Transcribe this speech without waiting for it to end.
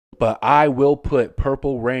But I will put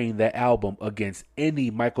Purple Rain, that album, against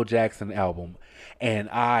any Michael Jackson album, and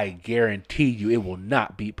I guarantee you it will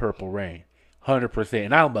not beat Purple Rain. 100%.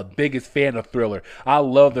 And I'm the biggest fan of Thriller. I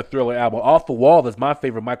love the Thriller album. Off the Wall is my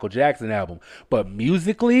favorite Michael Jackson album. But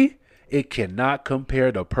musically, it cannot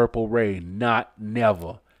compare to Purple Rain.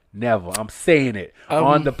 Never. I'm saying it.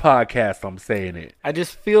 On the podcast, I'm saying it. I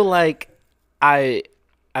just feel like I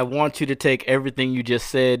want you to take everything you just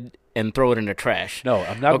said and throw it in the trash. No,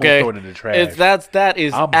 I'm not going to throw it in the trash. That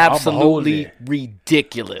is absolutely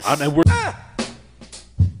ridiculous.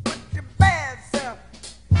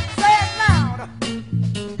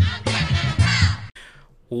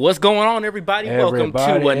 What's going on, everybody? Welcome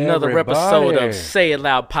to another episode of Say It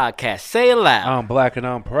Loud Podcast. Say It Loud. I'm Black and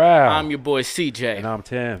I'm proud. I'm your boy CJ. And I'm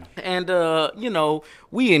Tim. And,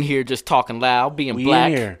 we in here just talking loud, being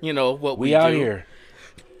black. Here. You know, what we out do. Here.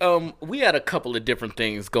 We had a couple of different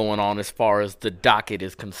things going on as far as the docket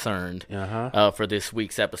is concerned for this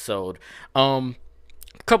week's episode. A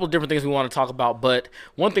couple of different things we want to talk about, but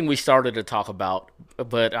one thing we started to talk about,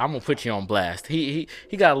 but I'm gonna put you on blast. He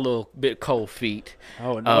got a little bit cold feet.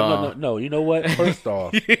 Oh no! You know what? First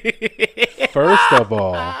of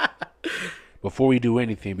all, before we do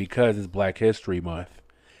anything, because it's Black History Month,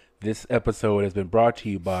 this episode has been brought to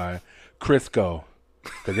you by Crisco,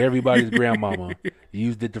 because everybody's grandmama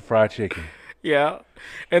used it to fry chicken. Yeah,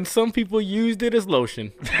 and some people used it as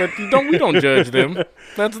lotion, but we don't judge them.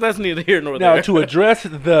 That's neither here nor there. Now, to address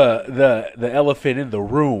the elephant in the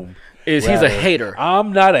room, he's a hater.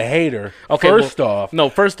 I'm not a hater. Okay, first off,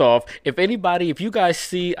 if you guys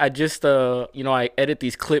see, I just I edit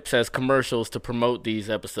these clips as commercials to promote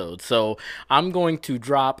these episodes. So I'm going to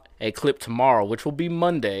drop a clip tomorrow, which will be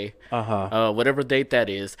Monday, whatever date that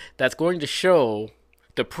is. That's going to show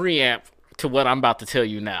the preamp to what I'm about to tell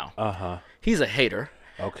you now. He's a hater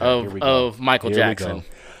of Michael Jackson.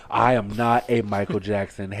 I am not a Michael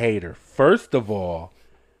Jackson hater. First of all,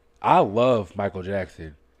 I love Michael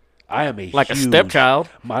Jackson. I am a stepchild.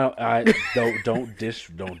 Don't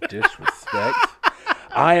disrespect.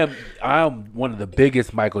 I am one of the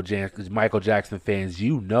biggest Michael Jackson fans.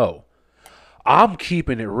 You know, I'm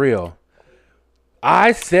keeping it real.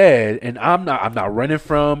 I said, and I'm not running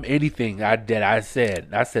from anything that I said.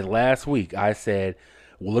 I said last week. I said,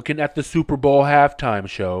 looking at the Super Bowl halftime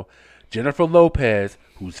show, Jennifer Lopez,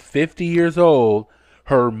 who's 50 years old,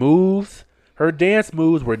 her dance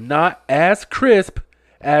moves were not as crisp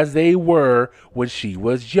as they were when she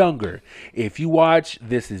was younger. If you watch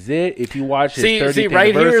This Is It, if you watch his 30th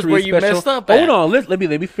right anniversary here is where you special, messed up. Hold on, let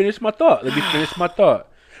me finish my thought.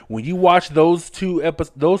 When you watch those two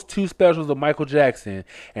specials of Michael Jackson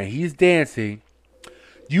and he's dancing,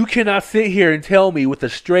 you cannot sit here and tell me with a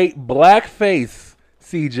straight black face,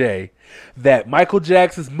 CJ, that Michael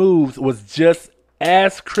Jackson's moves was just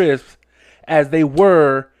as crisp as they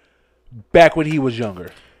were back when he was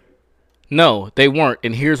younger. No, they weren't,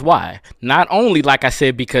 and here's why. Not only, like I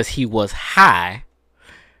said, because he was high,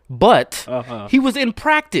 but he was in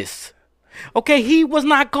practice. Okay, he was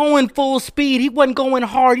not going full speed. He wasn't going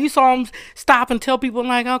hard. You saw him stop and tell people,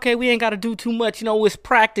 like, okay, we ain't got to do too much. It's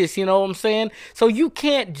practice, you know what I'm saying? So you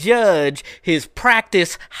can't judge his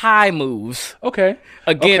practice high moves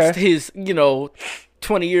against his,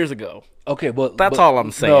 20 years ago. Okay, but that's all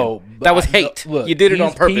I'm saying. No, that was hate. Look, you did it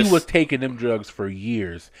on purpose. He was taking them drugs for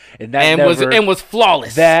years, and was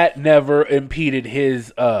flawless. That never impeded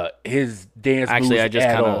his dance moves. Actually, I just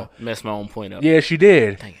kind of messed my own point up. Yes, you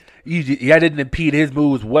did. Dang it. I didn't impede his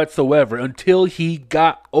moves whatsoever until he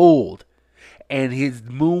got old, and his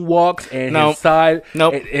moonwalks and his side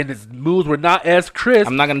and his moves were not as crisp.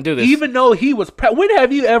 I'm not gonna do this, even though he was. When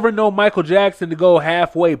have you ever known Michael Jackson to go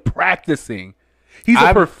halfway practicing? He's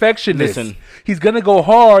a perfectionist. Listen, he's gonna go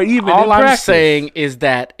hard even. All in practice. I'm saying is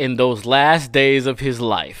that in those last days of his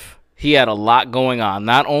life, he had a lot going on.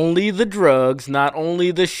 Not only the drugs, not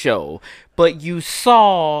only the show, but you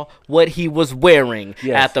saw what he was wearing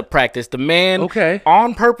at the practice. The man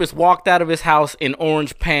on purpose walked out of his house in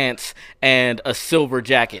orange pants and a silver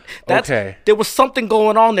jacket. There was something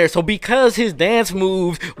going on there. So because his dance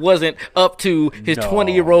moves wasn't up to his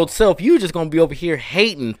 20-year-old self, you just going to be over here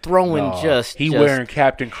hating, throwing wearing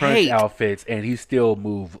Captain Crunch outfits and he still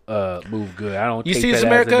move good. I don't take that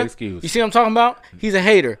America? as an excuse. You see what I'm talking about? He's a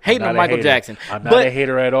hater. Hating on Michael Jackson. I'm not a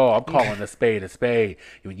hater at all. I'm calling a spade a spade.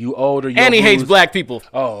 When you older, and he hates black people.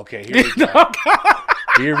 Oh, okay. Here we go.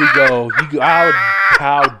 Here we go.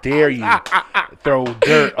 How dare you throw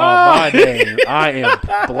dirt on my name? I am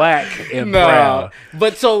black and proud.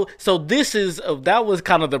 But so this is that was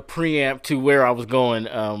kind of the preamp to where I was going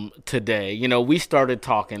today. We started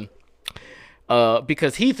talking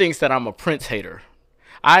because he thinks that I'm a Prince hater.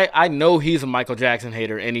 I know he's a Michael Jackson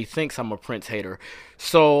hater, and he thinks I'm a Prince hater.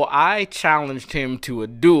 So I challenged him to a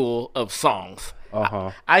duel of songs.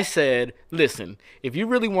 I said, listen, if you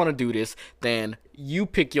really want to do this, then you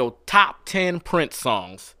pick your top 10 Prince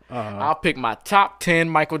songs. I'll pick my top 10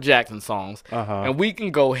 Michael Jackson songs, and we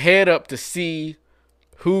can go head up to see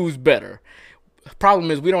who's better.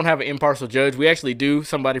 Problem is, we don't have an impartial judge. We actually do.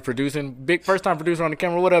 Somebody producing. Big first-time producer on the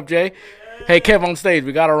camera. What up, Jay? Hey, Kev on stage.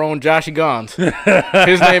 We got our own Joshy Gons.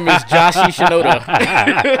 His name is Joshi Shinoda.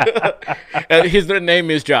 His name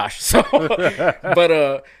is Josh. So,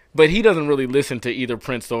 but he doesn't really listen to either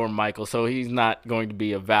Prince or Michael, so he's not going to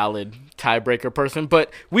be a valid tiebreaker person.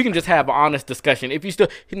 But we can just have an honest discussion. If you still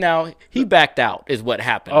now he backed out is what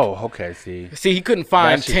happened. Oh, okay. See, he couldn't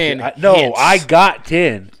find 10. No, I got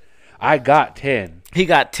 10. I got 10. He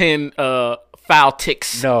got 10 foul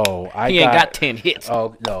ticks. No, he ain't got 10 hits.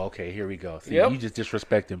 Oh no, okay. Here we go. See, you just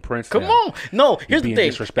disrespecting Prince. Come on. No, here's the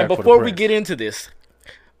thing. And before we get into this,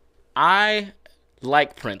 I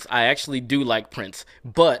like Prince. I actually do like Prince.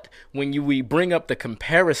 But when we bring up the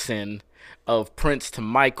comparison of Prince to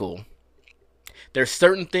Michael, there's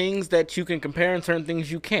certain things that you can compare and certain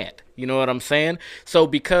things you can't. You know what I'm saying? So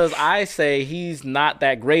because I say he's not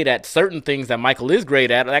that great at certain things that Michael is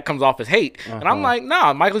great at, that comes off as hate. And I'm like,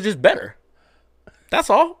 nah, Michael's just better. That's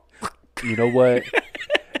all. You know what?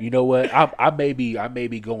 I may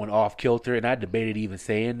be going off kilter, and I debated even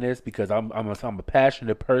saying this because I'm a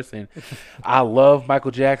passionate person. I love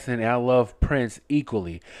Michael Jackson and I love Prince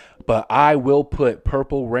equally, but I will put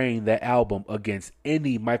Purple Rain, that album, against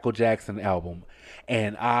any Michael Jackson album,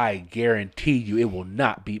 and I guarantee you it will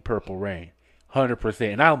not beat Purple Rain.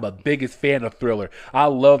 100%. And I'm the biggest fan of Thriller. I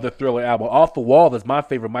love the Thriller album. Off the Wall is my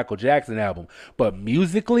favorite Michael Jackson album, but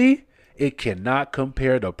musically, it cannot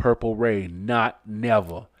compare to Purple Rain.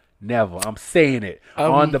 Never. I'm saying it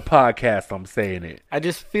on the podcast. I'm saying it. I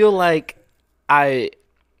just feel like I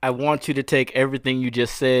want you to take everything you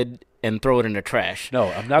just said and throw it in the trash. No,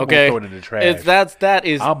 I'm not going to throw it in the trash. That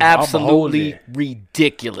is absolutely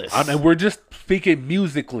ridiculous. And we're just speaking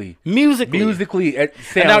musically. Musically. And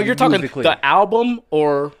now you're talking the album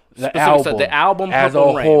or the album. The album as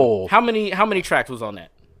Purple a whole. Rain. How many tracks was on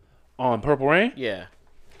that? On Purple Rain? Yeah.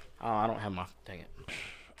 Oh, I don't have my. Dang it.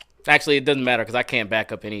 Actually, it doesn't matter because I can't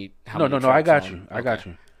back up any. No. I got you. I got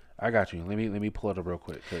you. Let me pull it up real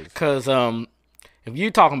quick. Because if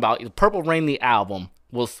you're talking about Purple Rain, the album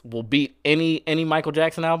will beat any Michael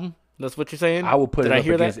Jackson album. That's what you're saying. I will put it up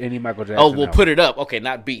against any Michael Jackson. Oh, we'll put it up. Okay,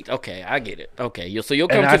 not beat. Okay, I get it. Okay, so you'll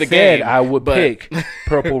come to the game. I would pick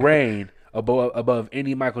Purple Rain above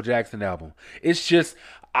any Michael Jackson album. It's just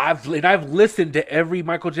I've listened to every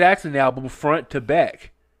Michael Jackson album front to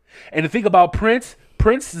back. And the thing about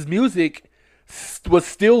Prince's music was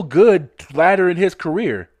still good later in his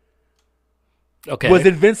career. Okay. Was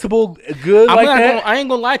Invincible good that? I ain't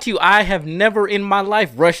gonna lie to you. I have never in my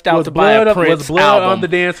life rushed out to buy a Prince was Blood on the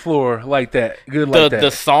Dance Floor like that? Good like that. The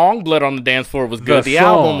song Blood on the Dance Floor was good. The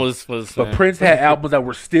album was. But Prince had albums that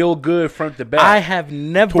were still good front to back. I have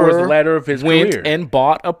never towards the latter of his career and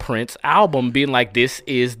bought a Prince album being like, this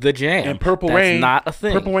is the jam. And Purple Rain, not a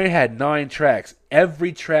thing. Purple Rain had 9 tracks.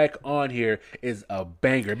 Every track on here is a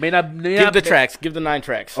banger. Give the tracks. Give the 9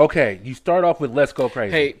 tracks. Okay, you start off with Let's Go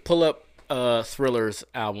Crazy. Hey, pull up Thriller's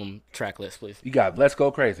album track list, please. You got Let's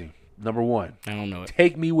Go Crazy, number 1. I don't know it.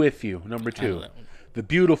 Take Me With You, number 2. The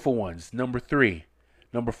Beautiful Ones, number 3.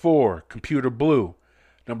 Number 4, Computer Blue.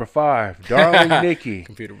 Number 5, Darling Nikki.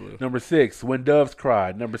 Computer Blue. Number 6, When Doves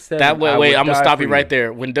Cry. Number 7, I'm gonna stop you right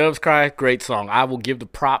there. When Doves Cry, great song. I will give the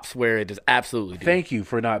props where it is absolutely due. Thank you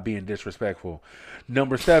for not being disrespectful.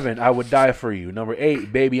 Number 7, I Would Die For You. Number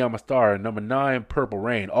 8, Baby I'm a Star. Number 9, Purple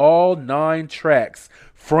Rain. All 9 tracks,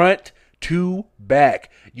 front to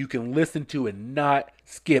back. You can listen to and not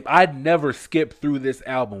skip. I'd never skip through this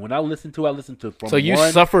album. When I listen to it from. So you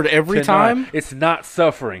suffered every time? 9. It's not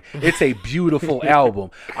suffering. It's a beautiful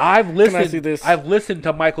album. I've listened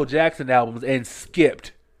to Michael Jackson albums and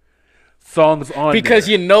skipped songs on because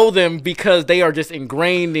there. You know them because they are just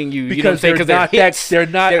ingrained in you. Because you know they're not hits. They're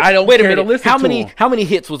not. I don't care to listen to them. How many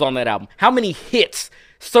hits was on that album? How many hits,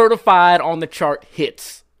 certified on the chart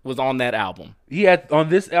hits, was on that album? He had on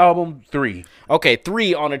this album 3. Okay,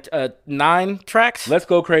 3 on 9 tracks. Let's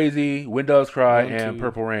Go Crazy, When Doves Cry, and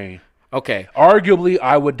Purple Rain. Okay. Arguably,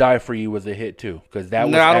 I Would Die For You was a hit too, because that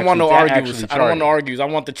was. No, I don't want no argues. I don't want no argues. I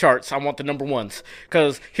want the charts. I want the number ones.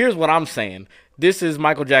 Because here's what I'm saying. This is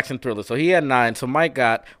Michael Jackson Thriller. So he had 9. So Mike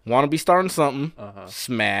got Wanna Be Starting Something,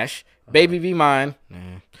 Smash, Baby Be Mine,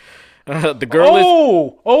 The girl is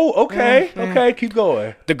okay, okay. Keep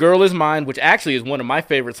going. The Girl Is Mine, which actually is one of my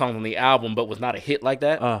favorite songs on the album, but was not a hit like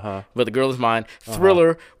that. But The Girl Is Mine.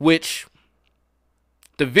 Thriller, which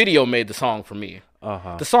the video made the song for me.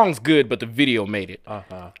 The song's good, but the video made it.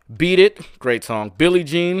 Beat It, great song. Billie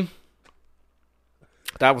Jean,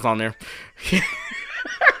 that was on there.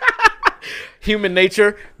 Human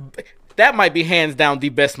Nature, that might be hands down the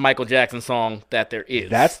best Michael Jackson song that there is.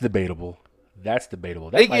 That's debatable. That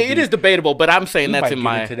It is debatable, but I'm saying that's in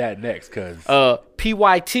my. Get into that next, cause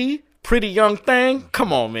PYT, Pretty Young Thing.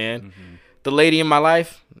 Come on, man. The Lady in My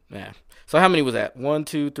Life. Yeah. So how many was that? 1,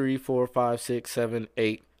 2, 3, 4, 5, 6, 7,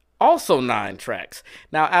 8. Also 9 tracks.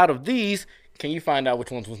 Now, out of these, can you find out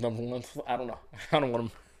which ones was number one? I don't know. I don't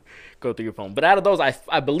want to go through your phone. But out of those,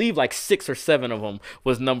 I believe like 6 or 7 of them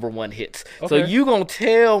was number 1 hits. Okay. So you gonna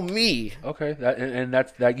tell me? Okay,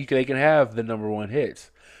 that's that they can have the number 1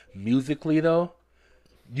 hits. Musically though,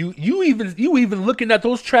 you even looking at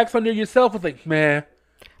those tracks under yourself was like, man.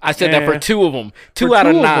 I said that for 2 of them. 2 out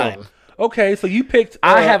of 9. Okay, so you picked.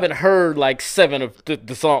 I haven't heard like 7 of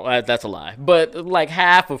the song. That's a lie. But like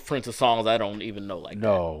half of Prince's songs, I don't even know like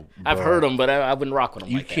no, that. I've heard them, but I wouldn't rock with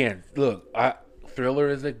them. You can't look. Thriller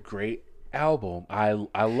is a great album. I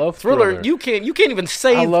love Thriller. You can't even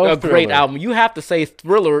say a great album. You have to say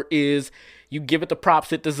Thriller is. You give it the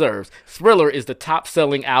props it deserves. Thriller is the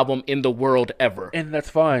top-selling album in the world ever, and that's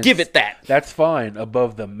fine. Give it that. That's fine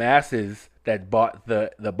above the masses that bought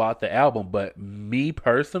the album. But me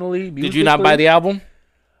personally, did you not buy the album?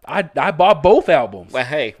 I bought both albums. Well,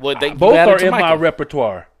 hey, both are in my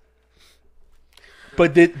repertoire.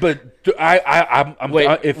 But I'm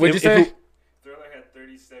wait. What'd you say?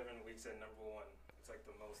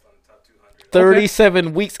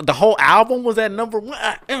 37 weeks. The whole album was at number 1.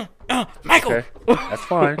 Michael. Okay. That's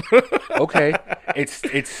fine. Okay.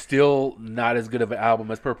 It's still not as good of an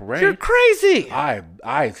album as Purple Rain. You're crazy.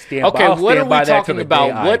 I stand okay, by. What are we talking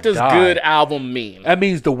about? What does good album mean? That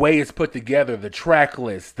means the way it's put together, the track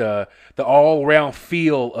list, the all-around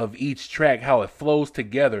feel of each track, how it flows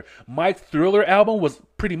together. Mike's Thriller album was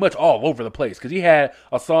pretty much all over the place because he had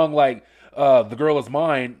a song like The Girl Is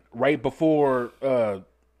Mine right before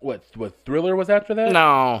what Thriller was after that?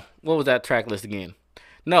 No. What was that track list again?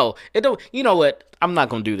 No. It don't. You know what? I'm not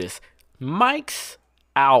going to do this. Mike's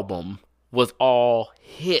album was all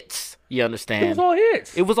hits. You understand? It was all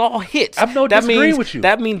hits. It was all hits. I'm disagreeing with you.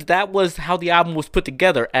 That means that was how the album was put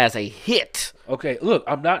together, as a hit. Okay, look,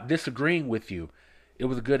 I'm not disagreeing with you. It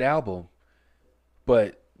was a good album.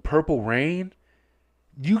 But Purple Rain,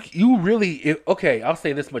 you really... okay, I'll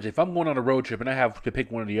say this much. If I'm going on a road trip and I have to pick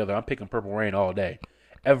one or the other, I'm picking Purple Rain all day.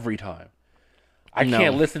 Every time. I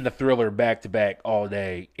can't listen to Thriller back to back all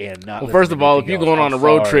day and not. Well, first of all, if you're going on a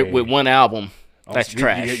road trip with one album, that's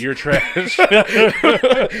trash. You're trash.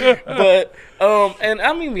 But and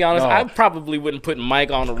I'm gonna be honest, I probably wouldn't put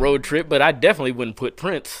Mike on a road trip, but I definitely wouldn't put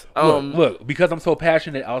Prince. Look, because I'm so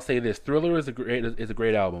passionate, I'll say this: Thriller is a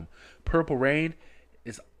great album. Purple Rain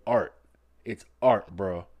is art. It's art,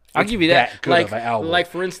 bro. I'll give you that. Like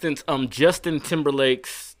for instance, Justin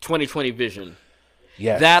Timberlake's 2020 Vision.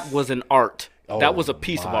 Yes. That was an art. That was a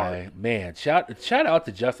piece of art. Man, shout out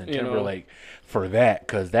to Justin Timberlake for that,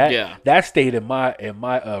 because that stayed in my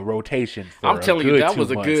rotation for I'm telling you, that was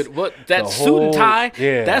a good suit and tie.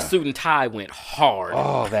 Yeah. That suit and tie went hard.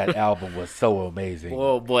 Oh, that album was so amazing.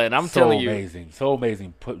 Oh boy, and I'm telling you, so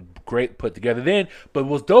amazing, great put together. Then, but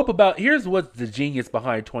what's dope about here's what the genius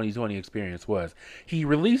behind 2020 Experience was. He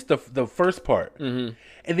released the first part. Mm-hmm.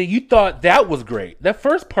 And then you thought that was great. That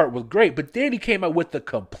first part was great, but then he came out with the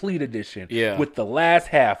complete edition with the last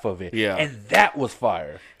half of it. Yeah. And that was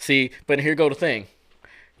fire. See, but here go the thing.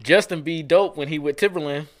 Justin be dope when he with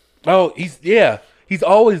Timberland. Oh, he's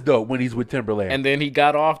always dope when he's with Timberland. And then he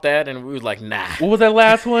got off that, and we was like, nah. What was that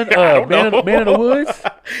last one? Man in the Woods?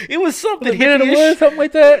 It was something. Man in the Woods, something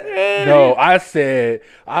like that? No, I said,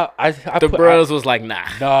 the bros was like, nah.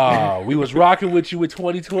 Nah, we was rocking with you with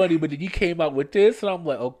 2020, but then you came out with this, and I'm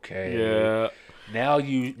like, okay. Yeah. Now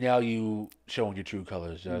you showing your true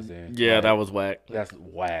colors, Justin. Yeah, that was whack. That's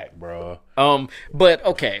whack, bro. But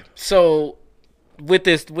okay, so with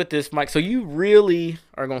this, Mike, so you really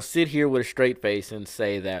are gonna sit here with a straight face and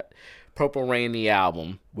say that Purple Rain, the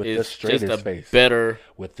album, is the straightest just a face. Better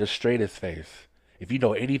with the straightest face. If you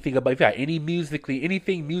know anything about, if you got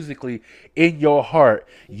anything musically in your heart,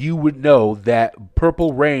 you would know that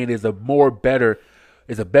Purple Rain is a better put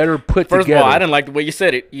First together. First of all, I didn't like the way you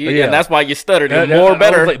said it, and that's why you stuttered. More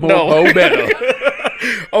better. Like, more better.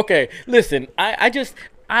 Okay, listen,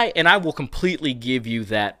 I will completely give you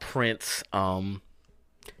that Prince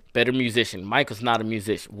better musician. Michael's not a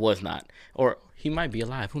musician, was not, or he might be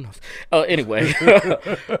alive. Who knows? Anyway,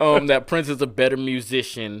 that Prince is a better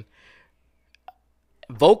musician.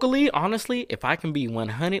 Vocally, honestly, if I can be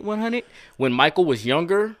 100, when Michael was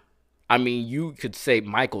younger, I mean, you could say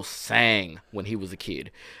Michael sang when he was a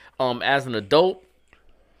kid. As an adult,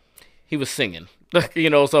 he was singing.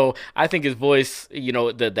 So I think his voice,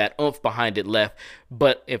 that oomph behind it left.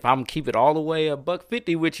 But if I'm keep it all the way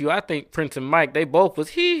 $150 with you, I think Prince and Mike, they both was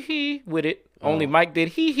hee with it. Only Mike did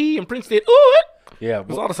hee and Prince did ooh. Yeah, it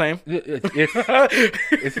was all the same.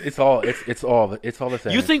 It's all the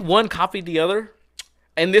same. You think one copied the other?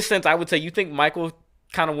 In this sense, I would say you think Michael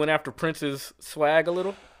kind of went after Prince's swag a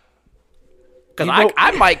little? Because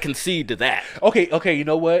I might concede to that. Okay, you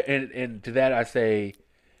know what? And to that I say,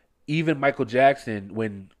 even Michael Jackson,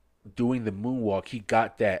 when doing the moonwalk, he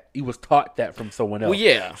got that. He was taught that from someone else. Well,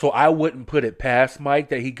 yeah. So I wouldn't put it past Mike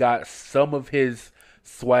that he got some of his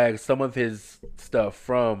swag, some of his stuff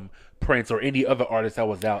from Prince or any other artist that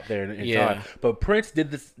was out there in time. But Prince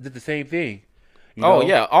did the same thing. Oh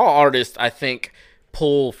yeah, all artists I think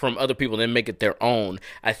pull from other people and make it their own.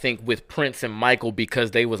 I think with Prince and Michael,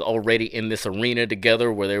 because they was already in this arena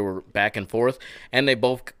together where they were back and forth, and they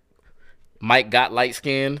both, Mike got light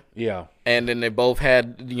skin, and then they both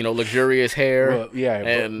had luxurious hair.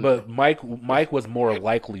 Well, but Mike was more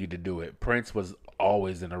likely to do it. Prince was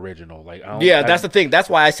always an original. That's the thing. That's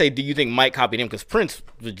why I say, do you think Mike copied him? Because Prince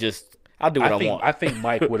was just, I'll do what I want. I think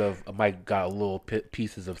Mike got little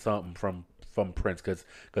pieces of something from Prince because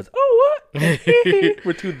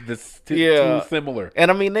we're too similar.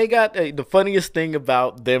 And I mean, they got the funniest thing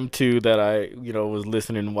about them two that I was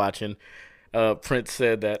listening and watching. Prince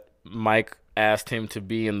said that Mike asked him to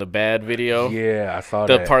be in the Bad video. Yeah, I saw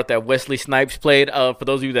the part that Wesley Snipes played. For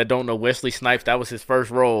those of you that don't know, Wesley Snipes, that was his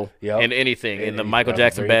first role in anything in the Michael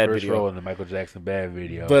Jackson Bad video. Role in the Michael Jackson Bad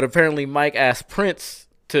video. But apparently, Mike asked Prince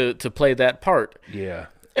to play that part. Yeah.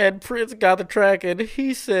 And Prince got the track, and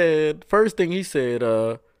he said, first thing he said,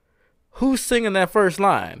 who's singing that first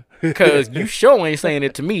line? Because you sure ain't saying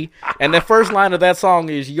it to me. And the first line of that song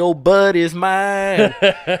is, "Your bud is mine."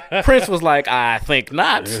 Prince was like, "I think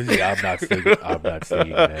not." Yeah, I'm not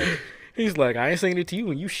singing that. He's like, "I ain't saying it to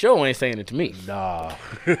you, and you sure ain't saying it to me." Nah.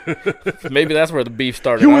 Maybe that's where the beef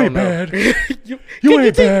started. You ain't bad. you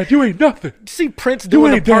ain't bad. You ain't nothing. See Prince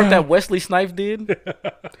doing the part that Wesley Snipes did?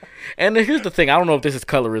 And here's the thing. I don't know if this is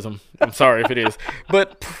colorism. I'm sorry if it is.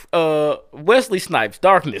 But Wesley Snipes,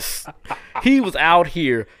 Darkness, he was out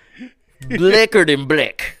here blacker than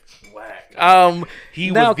black.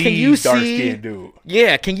 He was the dark-skinned dude.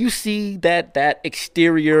 Yeah, can you see that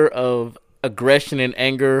exterior of aggression and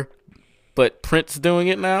anger, but Prince doing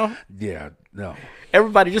it now? Yeah, no.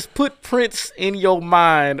 Everybody just put Prince in your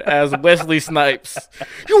mind as Wesley Snipes.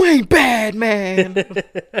 You ain't bad, man.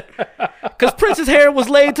 Because Prince's hair was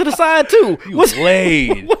laid to the side, too.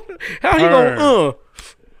 Laid. How he going,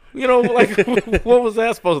 what was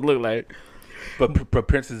that supposed to look like? But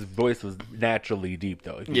Prince's voice was naturally deep,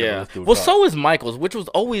 though. Yeah. Well, so is Michael's, which was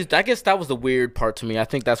always, I guess that was the weird part to me. I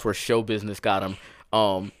think that's where show business got him.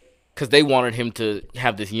 Because they wanted him to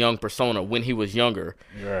have this young persona when he was younger.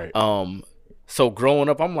 Right. So growing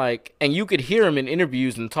up, I'm like, and you could hear him in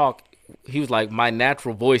interviews and talk. He was like, my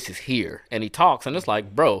natural voice is here. And he talks, and it's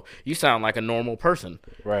like, bro, you sound like a normal person.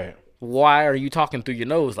 Right. Why are you talking through your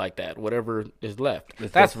nose like that? Whatever is left.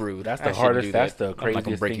 That's rude. That's the hardest. That's the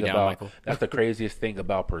craziest thing about. That's the craziest thing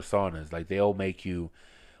about personas. Like they'll make you,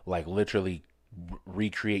 like literally,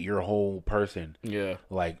 recreate your whole person. Yeah.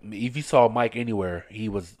 Like if you saw Mike anywhere, he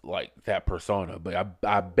was like that persona. But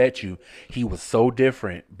I bet you he was so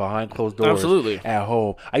different behind closed doors. Absolutely. At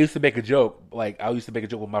home, I used to make a joke.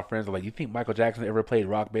 With my friends. Like, you think Michael Jackson ever played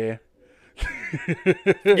Rock Band?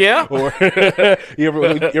 Yeah. Or you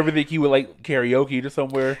ever think he would like karaoke to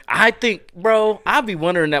somewhere? I think, bro, I'd be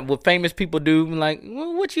wondering that what famous people do. Like,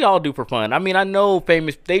 what y'all do for fun? I mean, I know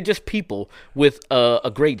they just people with a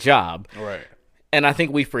great job. Right. And I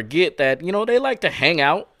think we forget that, they like to hang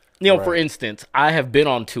out. Right. For instance, I have been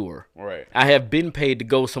on tour. Right. I have been paid to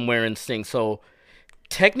go somewhere and sing. So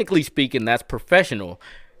technically speaking, that's professional.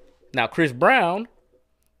 Now, Chris Brown,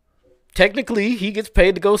 technically, he gets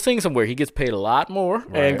paid to go sing somewhere. He gets paid a lot more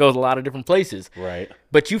and goes a lot of different places. Right.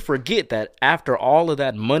 But you forget that after all of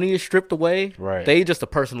that money is stripped away, they just a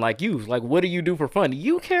person like you. Like, what do you do for fun?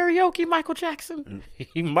 You karaoke Michael Jackson?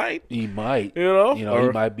 He might. He might. Or, he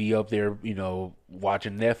might be up there,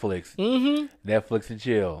 watching Netflix. Mm-hmm. Netflix and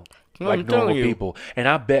chill. Like normal people. And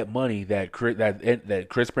I bet money that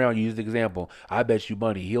Chris Brown used the example. I bet you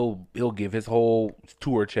money he'll give his whole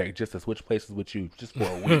tour check just to switch places with you just for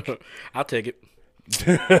a week. I'll take it.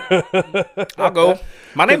 I'll go.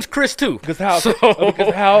 My name's Chris too. Because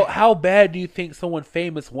how bad do you think someone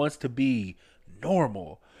famous wants to be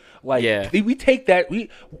normal? Like, Yeah. we take that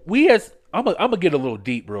we as I'm gonna get a little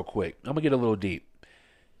deep real quick. I'm gonna get a little deep.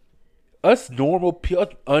 Us us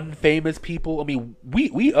unfamous people. I mean,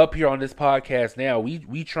 we up here on this podcast now.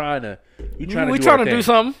 We trying to do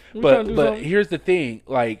something. But here's the thing.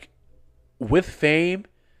 Like, with fame,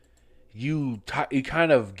 you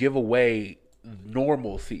kind of give away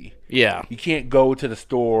normalcy. Yeah. You can't go to the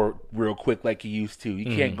store real quick like you used to.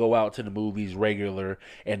 You can't go out to the movies regular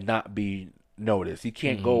and not be noticed. You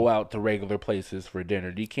can't go out to regular places for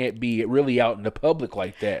dinner. You can't be really out in the public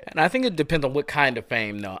like that. And I think it depends on what kind of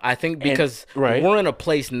fame, though. I think because right. we're in a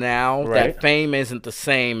place now Right. that fame isn't the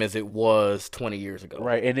same as it was 20 years ago.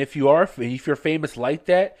 Right. And if you're famous like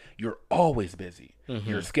that, you're always busy.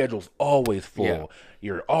 Your schedule's always full. Yeah.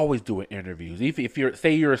 You're always doing interviews. If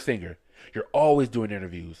you're a singer, you're always doing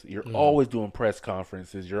interviews. You're always doing press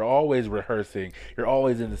conferences. You're always rehearsing. You're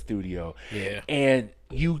always in the studio. Yeah. And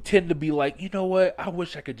you tend to be like, you know what? I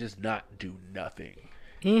wish I could just not do nothing.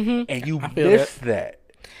 And you miss that.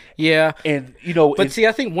 Yeah. And, you know. But see,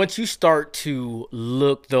 I think once you start to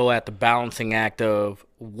look, though, at the balancing act of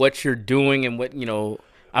what you're doing and what,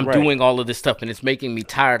 I'm Right. doing all of this stuff and it's making me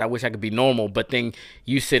tired. I wish I could be normal. But then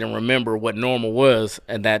you sit and remember what normal was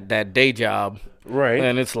and that day job. Right.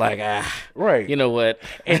 And it's like, Right. you know what?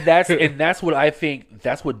 And that's what I think,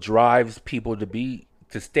 that's what drives people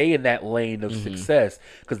to stay in that lane of success,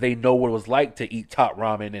 because they know what it was like to eat top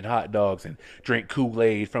ramen and hot dogs and drink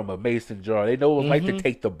Kool-Aid from a mason jar. They know what it was like to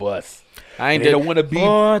take the bus. I ain't They don't want to be,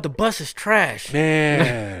 boy, the bus is trash.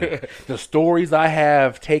 man. The stories I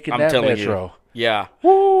have taken I'm that telling metro. you. Yeah.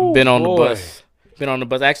 Woo, Been on boy. the bus. Been on the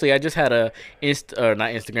bus. Actually, I just had a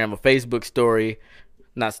Facebook story.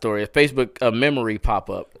 Not story, a Facebook memory pop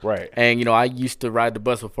up. Right. And, I used to ride the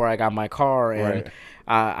bus before I got my car, and Right.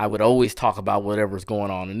 I would always talk about whatever's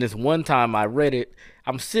going on. And this one time I read it,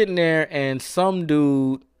 I'm sitting there, and some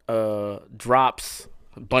dude drops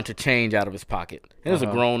a bunch of change out of his pocket. It was a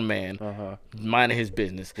grown man, minding his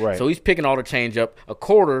business. Right. So he's picking all the change up. A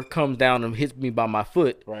quarter comes down and hits me by my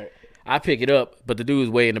foot. Right. I pick it up, but the dude's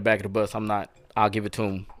way in the back of the bus. I'll give it to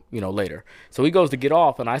him, later. So he goes to get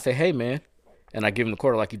off, and I say, hey, man. And I give him the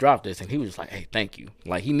quarter like, you dropped this. And he was just like, hey, thank you.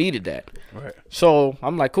 Like, he needed that. Right. So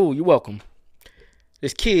I'm like, cool, you're welcome.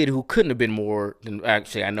 This kid who couldn't have been more than,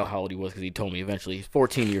 actually, I know how old he was because he told me eventually. He's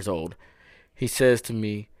 14 years old. He says to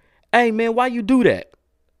me, hey, man, why you do that?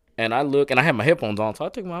 And I look, and I had my headphones on. So I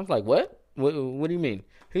took him, I was like, what? What do you mean?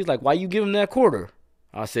 He's like, why you give him that quarter?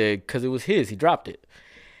 I said, because it was his. He dropped it.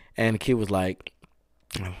 And the kid was like,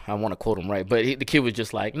 I want to quote him right, but the kid was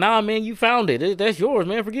just like, nah, man, you found it. That's yours,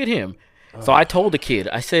 man. Forget him. So I told the kid,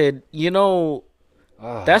 I said,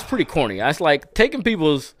 that's pretty corny. I was like, taking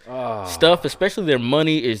people's stuff, especially their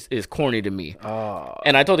money, is corny to me.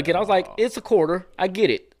 And I told the kid, I was like, it's a quarter. I get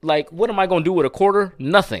it. Like, what am I going to do with a quarter?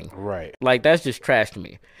 Nothing. Right. Like, that's just trash to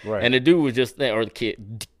me. Right. And the dude was just, or the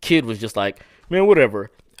kid was just like, man,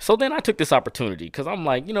 whatever. So then I took this opportunity because I'm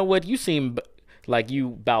like, you know what? You seem like you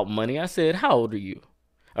about money. I said, how old are you?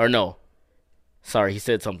 Or no. Sorry, he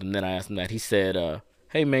said something. Then I asked him that. He said,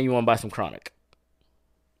 hey, man, you want to buy some Chronic?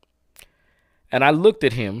 And I looked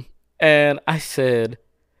at him, and I said,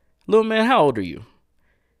 little man, how old are you?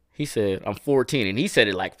 He said, I'm 14. And he said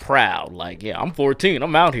it like proud, like, yeah, I'm 14.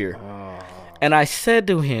 I'm out here. And I said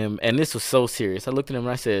to him, and this was so serious, I looked at him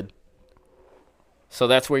and I said, so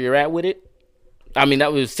that's where you're at with it? I mean,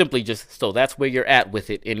 that was simply just, so that's where you're at with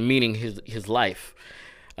it, in meaning his life.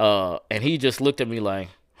 And he just looked at me like,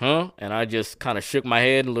 huh? And I just kind of shook my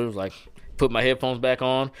head and was like, put my headphones back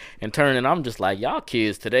on and turned, and I'm just like, y'all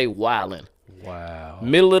kids today wildin'. Wow.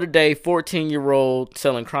 Middle of the day, 14-year-old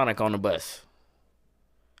selling Chronic on the bus.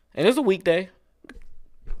 And it's a weekday.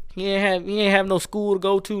 He ain't have no school to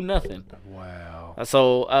go to, nothing. Wow.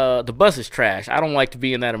 So the bus is trash. I don't like to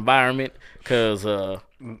be in that environment because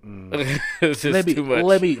it's just too much.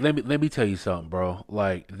 Let me tell you something, bro.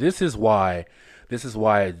 Like, this is why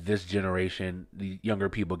this generation, the younger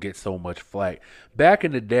people, get so much flack. Back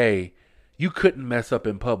in the day, you couldn't mess up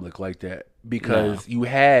in public like that because you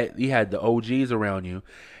had the OGs around you,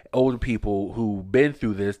 older people who've been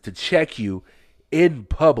through this to check you in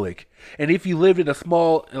public. And if you lived in a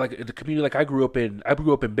small, like the community, like I grew up in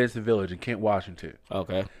Benson Village in Kent, Washington.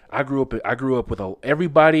 Okay. I grew up with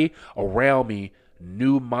everybody around me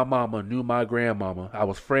knew my mama, knew my grandmama. I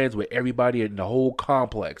was friends with everybody in the whole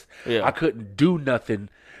complex. Yeah. I couldn't do nothing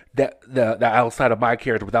that outside of my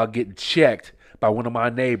character without getting checked by one of my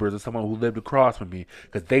neighbors or someone who lived across from me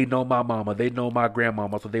because they know my mama, they know my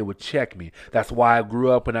grandmama, so they would check me. That's why I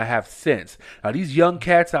grew up and I have sense. Now these young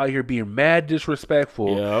cats out here being mad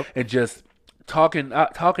disrespectful and just talking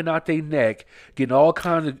out their neck, getting all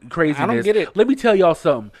kinds of craziness. I don't get it. Let me tell y'all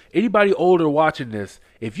something. Anybody older watching this,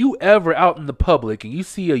 if you ever out in the public and you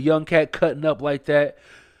see a young cat cutting up like that,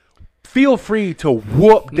 feel free to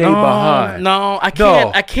whoop they behind. No, I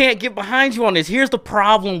can't. I can't get behind you on this. Here's the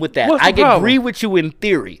problem with that. What's the I problem? agree with you in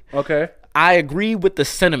theory. Okay. I agree with the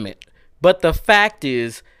sentiment. But the fact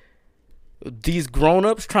is, these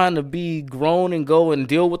grown-ups trying to be grown and go and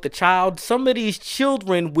deal with the child, some of these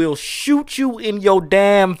children will shoot you in your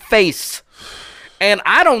damn face. And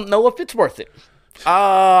I don't know if it's worth it.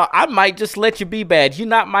 I might just let you be bad. You're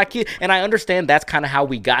not my kid. And I understand that's kind of how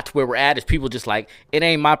we got to where we're at, is people just like, it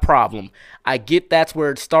ain't my problem. I get that's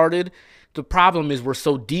where it started. The problem is we're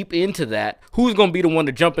so deep into that. Who's going to be the one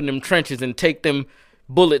to jump in them trenches and take them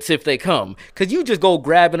bullets if they come? Because you just go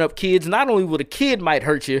grabbing up kids. Not only will the kid might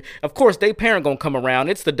hurt you, of course, they parent going to come around.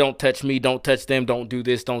 It's the don't touch me, don't touch them, don't do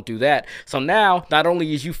this, don't do that. So now, not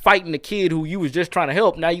only is you fighting the kid who you was just trying to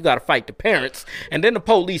help, now you got to fight the parents. And then the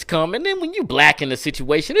police come. And then when you blacken the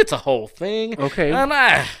situation, it's a whole thing. Okay.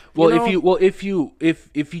 And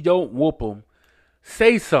if you don't whoop them,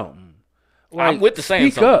 say something. I'm with the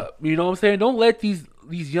saying speak something. up. You know what I'm saying? Don't let these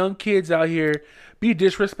young kids out here be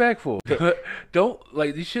disrespectful.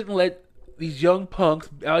 You shouldn't let these young punks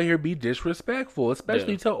out here be disrespectful,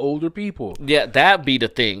 especially to older people. Yeah, that be the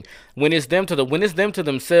thing. When it's them to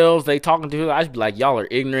themselves, they talking to you, I should be like, y'all are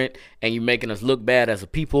ignorant and you making us look bad as a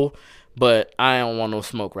people. But I don't want no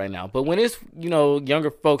smoke right now. But when it's,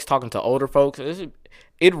 younger folks talking to older folks,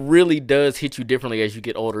 it really does hit you differently as you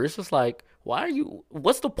get older. It's just like,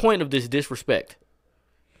 what's the point of this disrespect?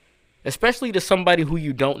 Especially to somebody who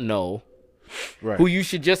you don't know. Right. Who you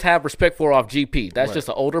should just have respect for off GP. That's just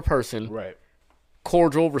an older person. Right.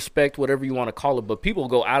 Cordial respect, whatever you want to call it. But people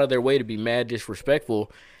go out of their way to be mad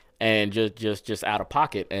disrespectful and just out of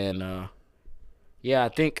pocket. And I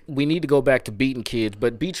think we need to go back to beating kids,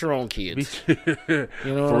 but beat your own kids. You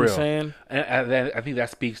know what I'm saying? And I think that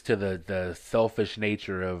speaks to the selfish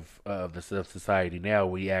nature of the society now.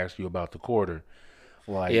 We asked you about the quarter.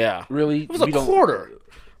 Like, really? It was a quarter.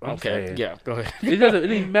 Okay, saying. Yeah, go ahead. It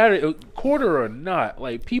doesn't matter, quarter or not.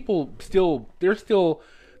 Like, people there's still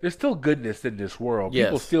goodness in this world.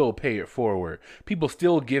 People still pay it forward. People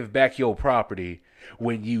still give back your property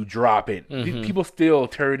when you drop it. Mm-hmm. People still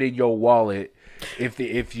turn in your wallet if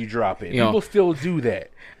you drop it. People still do that.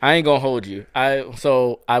 I ain't gonna hold you.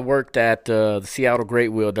 I worked at the Seattle Great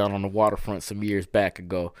Wheel down on the waterfront some years back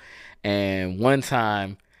ago, and one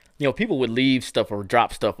time, people would leave stuff or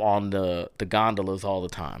drop stuff on the gondolas all the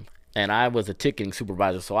time. And I was a ticketing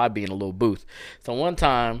supervisor, so I'd be in a little booth. So one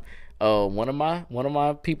time, one of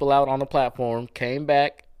my people out on the platform came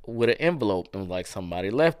back with an envelope and was like,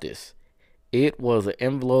 somebody left this. It was an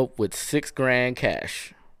envelope with $6,000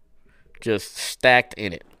 cash just stacked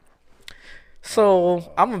in it.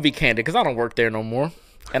 So I'm gonna be candid because I don't work there no more.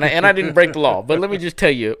 And I didn't break the law. But let me just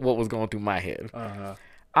tell you what was going through my head. Uh-huh.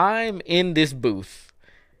 I'm in this booth.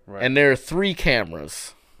 Right. And there are 3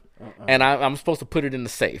 cameras, and I'm supposed to put it in the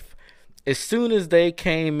safe. As soon as they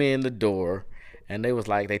came in the door, and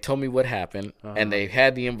they told me what happened, and they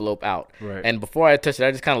had the envelope out. Right. And before I touched it,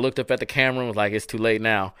 I just kind of looked up at the camera and was like, it's too late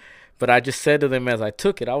now. But I just said to them as I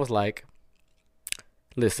took it, I was like,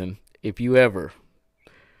 listen, if you ever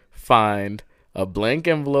find a blank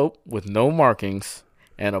envelope with no markings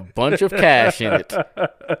and a bunch of cash in it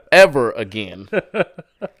ever again,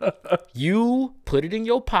 you put it in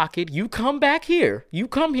your pocket. You come back here. You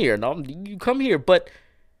come here. No, you come here. But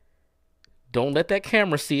don't let that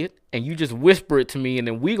camera see it. And you just whisper it to me. And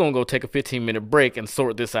then we going to go take a 15-minute break and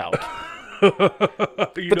sort this out.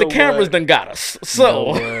 But the cameras done got us.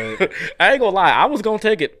 So I ain't going to lie. I was going to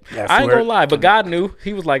take it. I ain't going to lie. But God knew.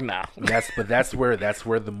 He was like, nah. That's where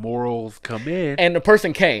the morals come in. And the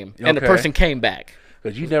person came. And the person came back.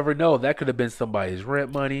 Because you never know. That could have been somebody's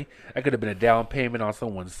rent money. That could have been a down payment on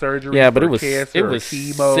someone's surgery. Yeah, but it was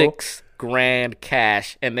chemo. $6,000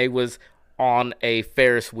 cash, and they was on a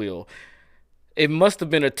Ferris wheel. It must have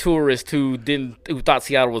been a tourist who thought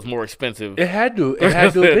Seattle was more expensive. It had to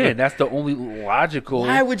have been. That's the only logical.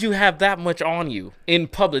 Why would you have that much on you in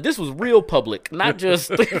public? This was real public, not just.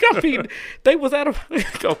 I mean, they was at a.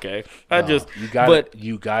 Okay,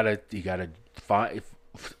 you gotta find.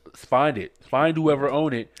 find it. Find whoever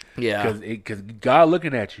own it. Yeah. Because God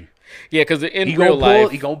looking at you. Yeah, because in He real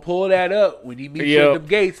life, he gonna pull that up when he meets you at them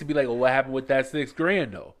gates and be like, "Well, what happened with that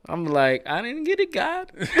 $6,000 though?" I'm like, I didn't get it, God.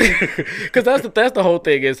 Because that's the whole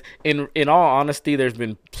thing. Is in all honesty, there's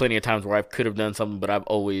been plenty of times where I could have done something, but I've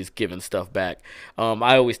always given stuff back.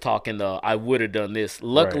 I always talk in the I would have done this.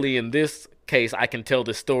 Luckily, in this case, I can tell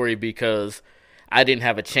the story because I didn't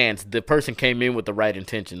have a chance. The person came in with the right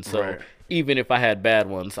intention, so even if I had bad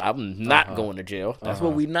ones, I'm not going to jail. That's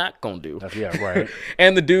what we not gonna do. Right.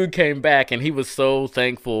 And the dude came back, and he was so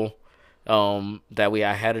thankful that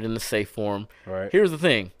I had it in the safe for him. Right. Here's the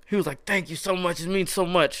thing. He was like, "Thank you so much. It means so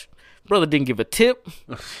much." Brother didn't give a tip.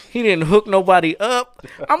 He didn't hook nobody up.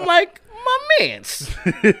 I'm like, my mans.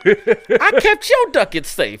 I kept your ducats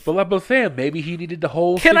safe. But like I was saying, maybe he needed the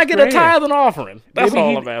whole. Can I get a tithe and offering? That's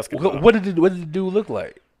all I'm asking. What did the dude look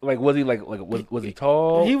like? Like, was he was he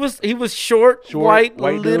tall? He was short, white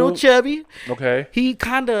little dude? chubby. Okay. He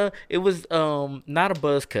it was not a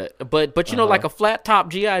buzz cut, but you know, like a flat top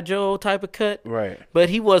G.I. Joe type of cut. Right. But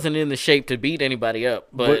he wasn't in the shape to beat anybody up.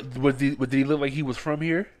 But did he look like he was from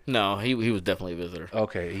here? No, he was definitely a visitor.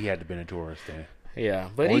 Okay, he had to been a tourist then. Yeah,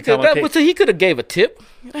 but Only he could have gave a tip.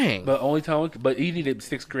 Dang. But he needed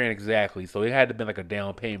 $6,000 exactly, so it had to have been like a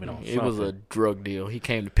down payment on something. It was a drug deal. He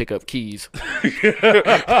came to pick up keys. That's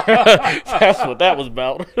what that was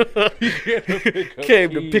about. Came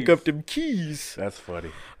to pick up them keys. That's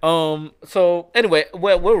funny. So anyway,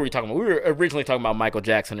 what were we talking about? We were originally talking about Michael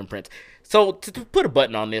Jackson and Prince. So to put a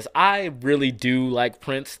button on this, I really do like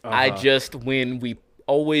Prince. When we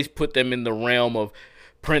always put them in the realm of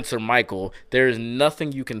Prince or Michael, there is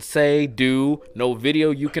nothing you can say, do, no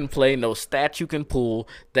video you can play, no stat you can pull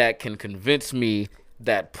that can convince me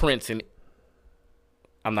that Prince, in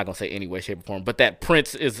I'm not gonna say any way, shape, or form, but that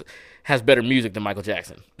Prince has better music than Michael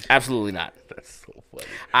Jackson. Absolutely not. That's so funny.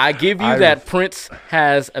 I give you that Prince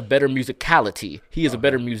has a better musicality. He is a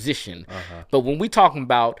better musician. But when we talking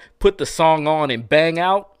about put the song on and bang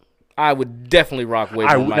out, I would definitely rock way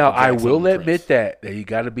more Michael Jackson. I will than admit Prince. that you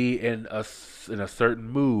got to be in a certain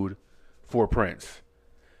mood for Prince,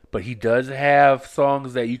 but he does have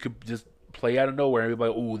songs that you could just play out of nowhere and be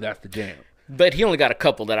like, "Ooh, that's the jam." But he only got a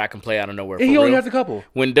couple that I can play out of nowhere. He only has a couple.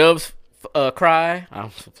 When Doves Cry,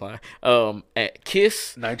 I'm supplying.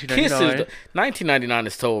 Kiss, 1999. 1999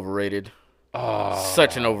 is so overrated. Oh,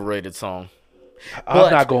 Such an overrated song.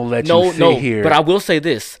 I'm not gonna let you sit here. But I will say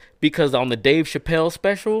this, because on the Dave Chappelle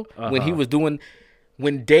special, when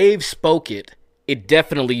Dave spoke it, it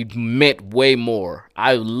definitely meant way more.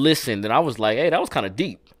 I listened and I was like, hey, that was kind of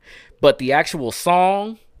deep. But the actual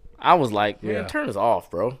song, I was like, man, turn this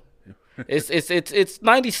off, bro. It's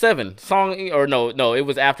 97 song, or no, it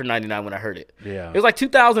was after 99 when I heard it. Yeah, it was like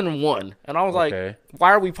 2001, and I was like,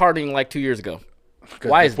 why are we partying like 2 years ago?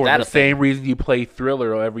 Why is that the same reason you play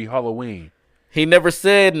Thriller every Halloween? He never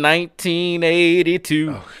said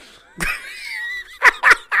 1982. Oh.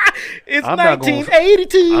 It's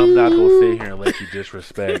 1982. I'm not gonna sit here and let you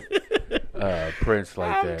disrespect Prince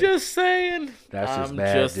like that. I'm just saying. That's just mad.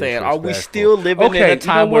 I'm just saying. Are we still living in a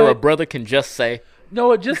time where a brother can just say?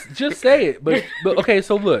 No, just say it. But okay.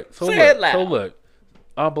 So look. Say it loud. So look.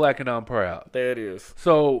 I'm black and I'm proud. There it is.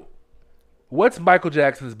 So, what's Michael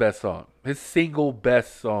Jackson's best song? His single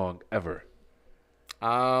best song ever?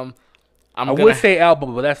 I would say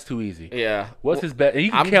album, but that's too easy. Yeah. What's his best?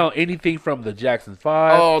 You can count anything from the Jackson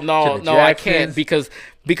 5. Oh no, I can't because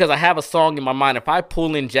I have a song in my mind. If I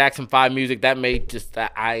pull in Jackson 5 music, that may just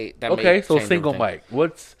Okay, so single Mike.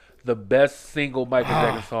 What's the best single Michael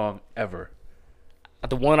Jackson song ever?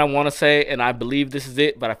 The one I want to say, and I believe this is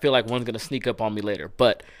it, but I feel like one's gonna sneak up on me later.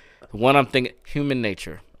 But the one I'm thinking, Human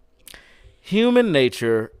Nature. Human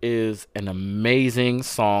Nature is an amazing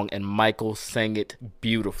song, and Michael sang it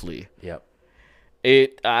beautifully. Yep.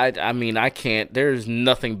 I mean, I can't. There's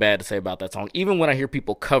nothing bad to say about that song. Even when I hear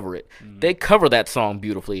people cover it, they cover that song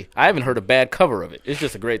beautifully. I haven't heard a bad cover of it. It's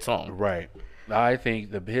just a great song. Right. I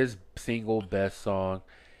think his single best song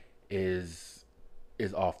is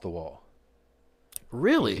Off the Wall.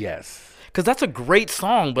 Really? Yes. Because that's a great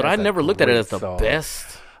song, but I never looked at it as the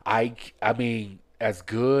best. I mean, as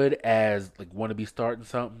good as like Want to Be Starting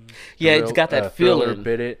Something. Yeah, it's got that feeling.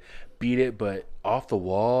 Beat it, but Off the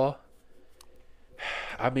Wall.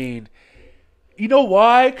 I mean, you know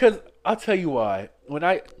why? Because I'll tell you why. When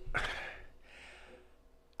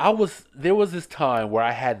there was this time where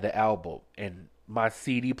I had the album and my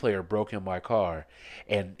CD player broke in my car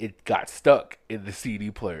and it got stuck in the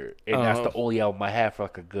CD player, and that's the only album I had for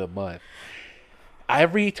like a good month.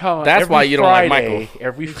 Every time. That's why you don't like Michael.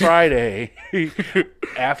 Every Friday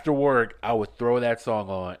after work, I would throw that song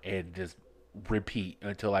on and just repeat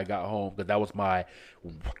until I got home because that was my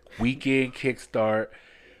weekend kickstart.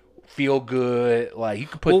 Feel good. Like you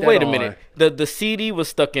could put that wait a on. minute. The CD was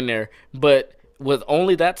stuck in there, but was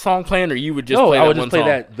only that song playing, or you would just No, play I that would one just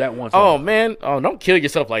play song? that one Oh song. man, oh don't kill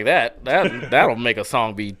yourself like that. That'll make a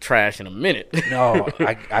song be trash in a minute. No,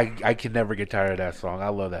 I can never get tired of that song. I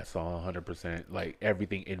love that song 100%. Like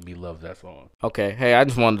everything in me loves that song. Okay, hey, I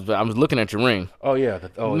was looking at your ring. Oh yeah,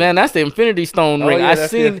 Man, that's the Infinity Stone ring. yeah, I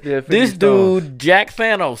that's seen the Infinity this Stones. dude, Jack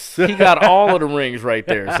Thanos. He got all of the rings right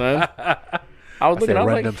there, son. I was looking, said, I was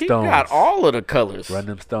run like, them he got stones. all of the colors. Run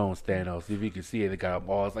them stones, Thanos. If you can see it, they got them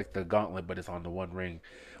all. It's like the gauntlet, but it's on the one ring.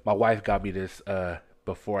 My wife got me this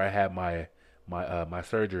before I had my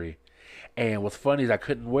surgery, and what's funny is I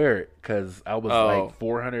couldn't wear it because I was like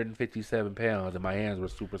 457 pounds and my hands were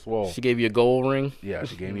super swole. She gave you a gold ring. Yeah,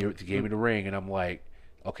 she gave me the ring, and I'm like,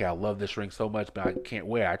 okay, I love this ring so much, but I can't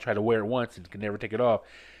wear it. I tried to wear it once and could never take it off,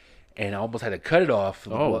 and I almost had to cut it off.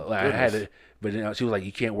 I had it, but then she was like,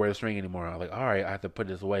 you can't wear this ring anymore. I was like, all right, I have to put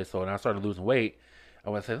this away. So when I started losing weight,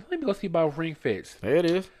 I went and said, let me go see if my ring fits. There it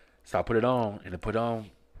is. So I put it on, and it put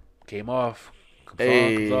on, came off,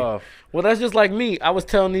 Hey. comes off. Well, that's just like me. I was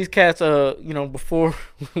telling these cats, before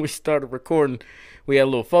we started recording, we had a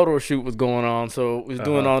little photo shoot was going on, so we was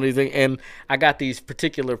doing all these things, and I got these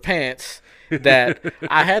particular pants that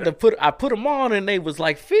I put them on, and they was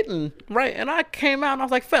like fitting right, and I came out and I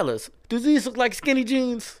was like, fellas, do these look like skinny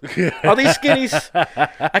jeans? Are these skinnies?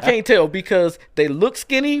 I can't tell because they look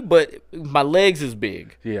skinny, but my legs is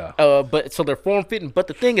big. Yeah. But so they're form fitting. But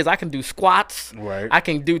the thing is, I can do squats. Right. I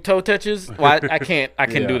can do toe touches. Well, I can't. I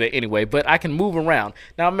can do Yeah. that anyway. But I can move around.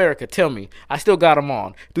 Now, America, tell me, I still got them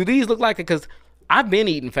on. Do these look like it? Because I've been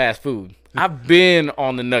eating fast food. I've been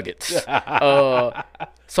on the nuggets.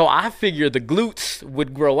 So I figured the glutes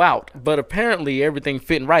would grow out, but apparently everything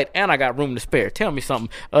fitting right, and I got room to spare. Tell me something.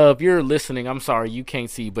 If you're listening, I'm sorry you can't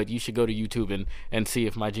see, but you should go to YouTube and see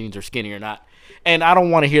if my jeans are skinny or not. And I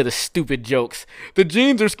don't want to hear the stupid jokes. The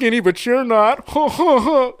jeans are skinny, but you're not.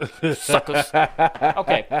 Suckers.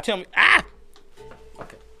 Okay, tell me.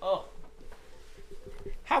 Okay. Oh.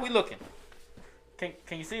 How we looking? Can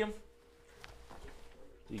you see him?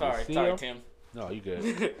 You can Sorry, see sorry, him? Tim. No, you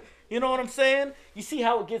good. You know what I'm saying? You see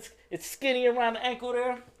how it's skinny around the ankle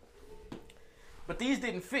there? But these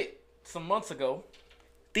didn't fit some months ago.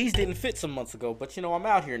 But I'm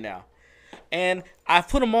out here now. And I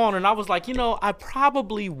put them on and I was like, I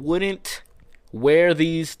probably wouldn't wear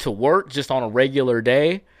these to work just on a regular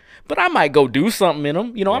day. But I might go do something in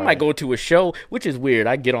them. I might go to a show, which is weird.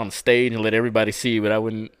 I get on stage and let everybody see, but I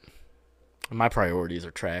wouldn't. My priorities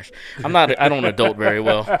are trash. I don't adult very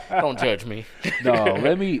well. Don't judge me. No,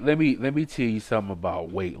 let me tell you something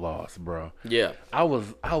about weight loss, bro. Yeah. I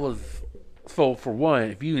was so for one,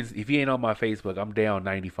 if you ain't on my Facebook, I'm down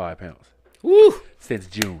 95 pounds. Woo! Since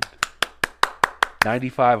June.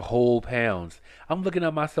 95 whole pounds. I'm looking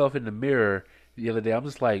at myself in the mirror the other day. I'm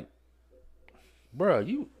just like, bro,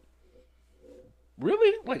 you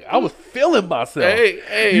really? Like, I was feeling myself.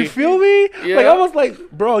 Hey. You feel me? Yeah. Like, I was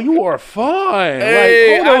like, bro, you are fine.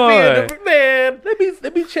 Hey, like, hold on. Man.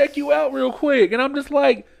 Let me check you out real quick. And I'm just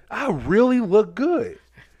like, I really look good.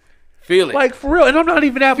 Feel it. Like, for real. And I'm not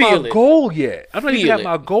even at Feel my it. goal yet. I'm not even Feel at it.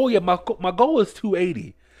 my goal yet. My goal is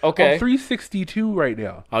 280. Okay. I'm 362 right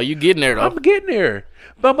now. Oh, you getting there, though. I'm getting there.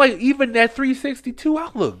 But I'm like, even at 362, I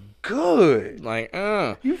look good. Like,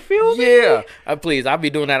 You feel me? yeah. Please, I'll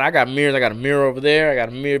be doing that. I got mirrors. I got a mirror over there. I got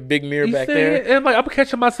a big mirror You back see there. it? And I'm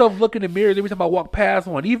catching myself looking in mirrors every time I walk past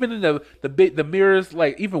one. Even in the mirrors,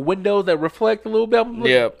 like even windows that reflect a little bit. I'm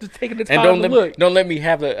just taking the time And to look. don't let me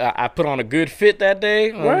have I put on a good fit that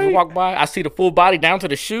day. Right. Walk by, I see the full body down to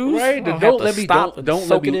the shoes. Right? I And don't let me stop. don't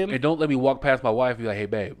soak let it me in. and don't let me walk past my wife and be like, hey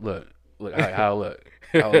babe, look how I look.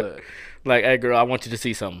 How I look. Like, hey girl, I want you to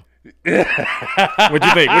see something. What'd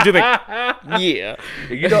you think? Yeah.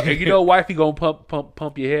 And you know, wifey gonna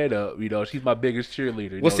pump your head up. She's my biggest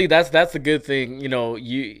cheerleader. Well, see, that's a good thing.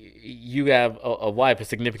 You have a wife, a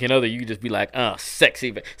significant other. You can just be like,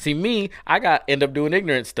 sexy. See, me, end up doing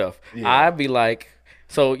ignorant stuff. Yeah. I'd be like,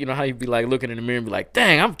 so you know how you'd be like looking in the mirror and be like,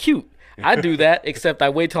 dang, I'm cute. I do that, except I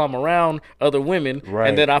wait till I'm around other women, Right.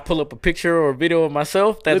 and then I pull up a picture or a video of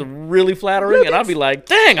myself that's really flattering, and I'll be like,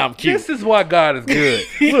 dang, I'm cute. This is why God is good.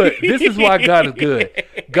 Look, this is why God is good.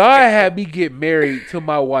 God had me get married to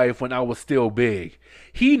my wife when I was still big.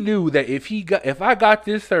 He knew that if I got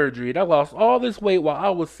this surgery and I lost all this weight while I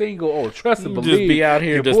was single, trust and You just believe, be out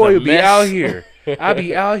here your just boy a would be mess. out here. I'd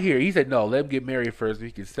be out here. He said, no, let him get married first so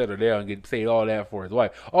he can settle down and say all that for his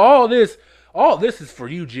wife. All this is for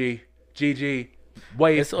you, Gigi,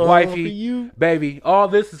 wife, It's all wifey, for you. baby. All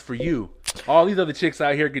this is for you. All these other chicks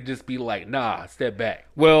out here could just be like, nah, step back.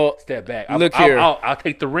 Well, Step back. look here. I'll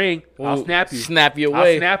take the ring. I'll snap you. Snap you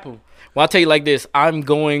away. I'll snap him. Well, I'll tell you like this. I'm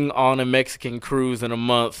going on a Mexican cruise in a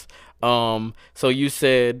month. So you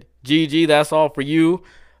said, Gigi, that's all for you.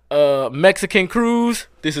 Mexican cruise,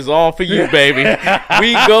 this is all for you, baby.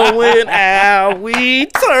 We going out, we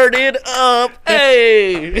turn it up,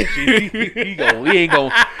 hey. he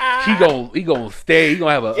gonna stay. He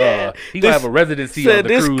gonna have a gonna have a residency on the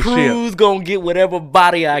this cruise cruise ship. Gonna get whatever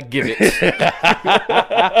body I give it.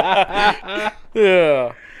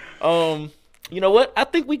 Yeah. You know what? I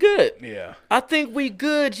think we good. Yeah. I think we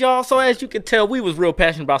good, y'all. So as you can tell, we was real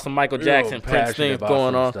passionate about some Michael Jackson, Prince things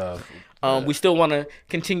going on. Stuff. We still want to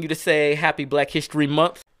continue to say Happy Black History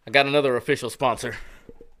Month. I got another official sponsor.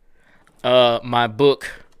 My book.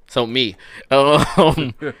 So me.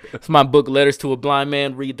 It's my book, Letters to a Blind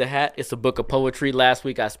Man, Read the Hat. It's a book of poetry. Last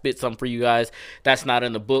week I spit some for you guys. That's not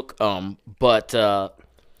in the book. But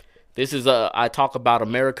this is I talk about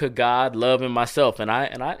America, God, love, and myself, and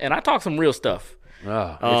I talk some real stuff.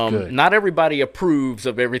 It's good. Not everybody approves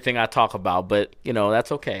of everything I talk about, but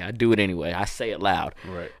that's okay. I do it anyway. I say it loud.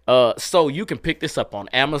 Right. So you can pick this up on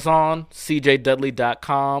Amazon,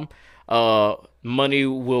 cjdudley.com. Money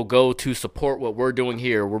will go to support what we're doing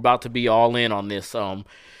here. We're about to be all in on this.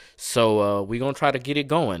 So we're gonna try to get it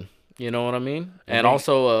going. You know what I mean? And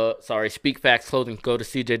also, Speak Facts Clothing. Go to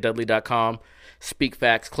cjdudley.com. Speak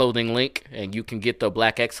Facts Clothing link, and you can get the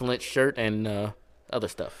Black Excellence shirt and other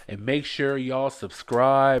stuff. And make sure y'all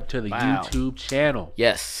subscribe to the YouTube channel.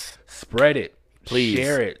 Yes. Spread it. Please.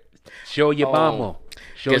 Share it. Show your mama.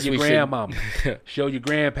 Show Guess your we grandmama. Show your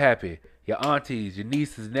grandpappy. Your aunties, your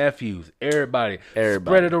nieces, nephews, everybody.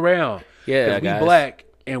 Everybody. Spread it around. Yeah, we guys. Black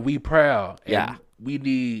and we proud. And Yeah. we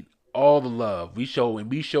need all the love. We show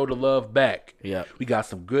the love back. Yeah. We got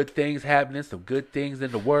some good things happening, some good things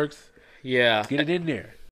in the works. Yeah. Get it in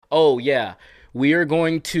there. Oh yeah. I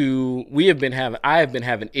have been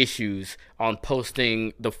having issues on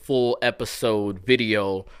posting the full episode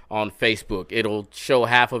video on Facebook. It'll show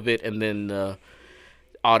half of it and then the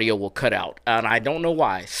audio will cut out. And I don't know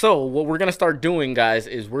why. So what we're going to start doing, guys,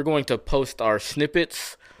 is we're going to post our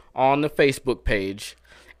snippets on the Facebook page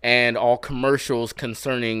and all commercials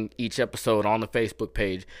concerning each episode on the Facebook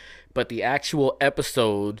page. But the actual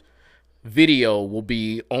episode video will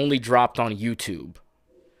be only dropped on YouTube.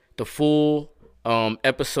 The full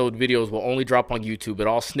episode videos will only drop on YouTube, but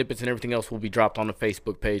all snippets and everything else will be dropped on the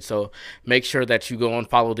Facebook page. So make sure that you go and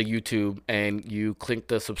follow the YouTube and you click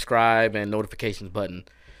the subscribe and notifications button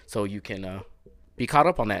so you can be caught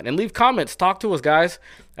up on that. And leave comments. Talk to us, guys.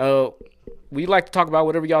 We like to talk about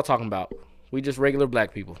whatever y'all talking about. We just regular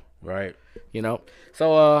black people. Right.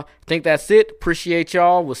 So I think that's it. Appreciate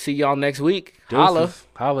y'all. We'll see y'all next week. Holla.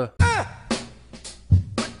 Holla.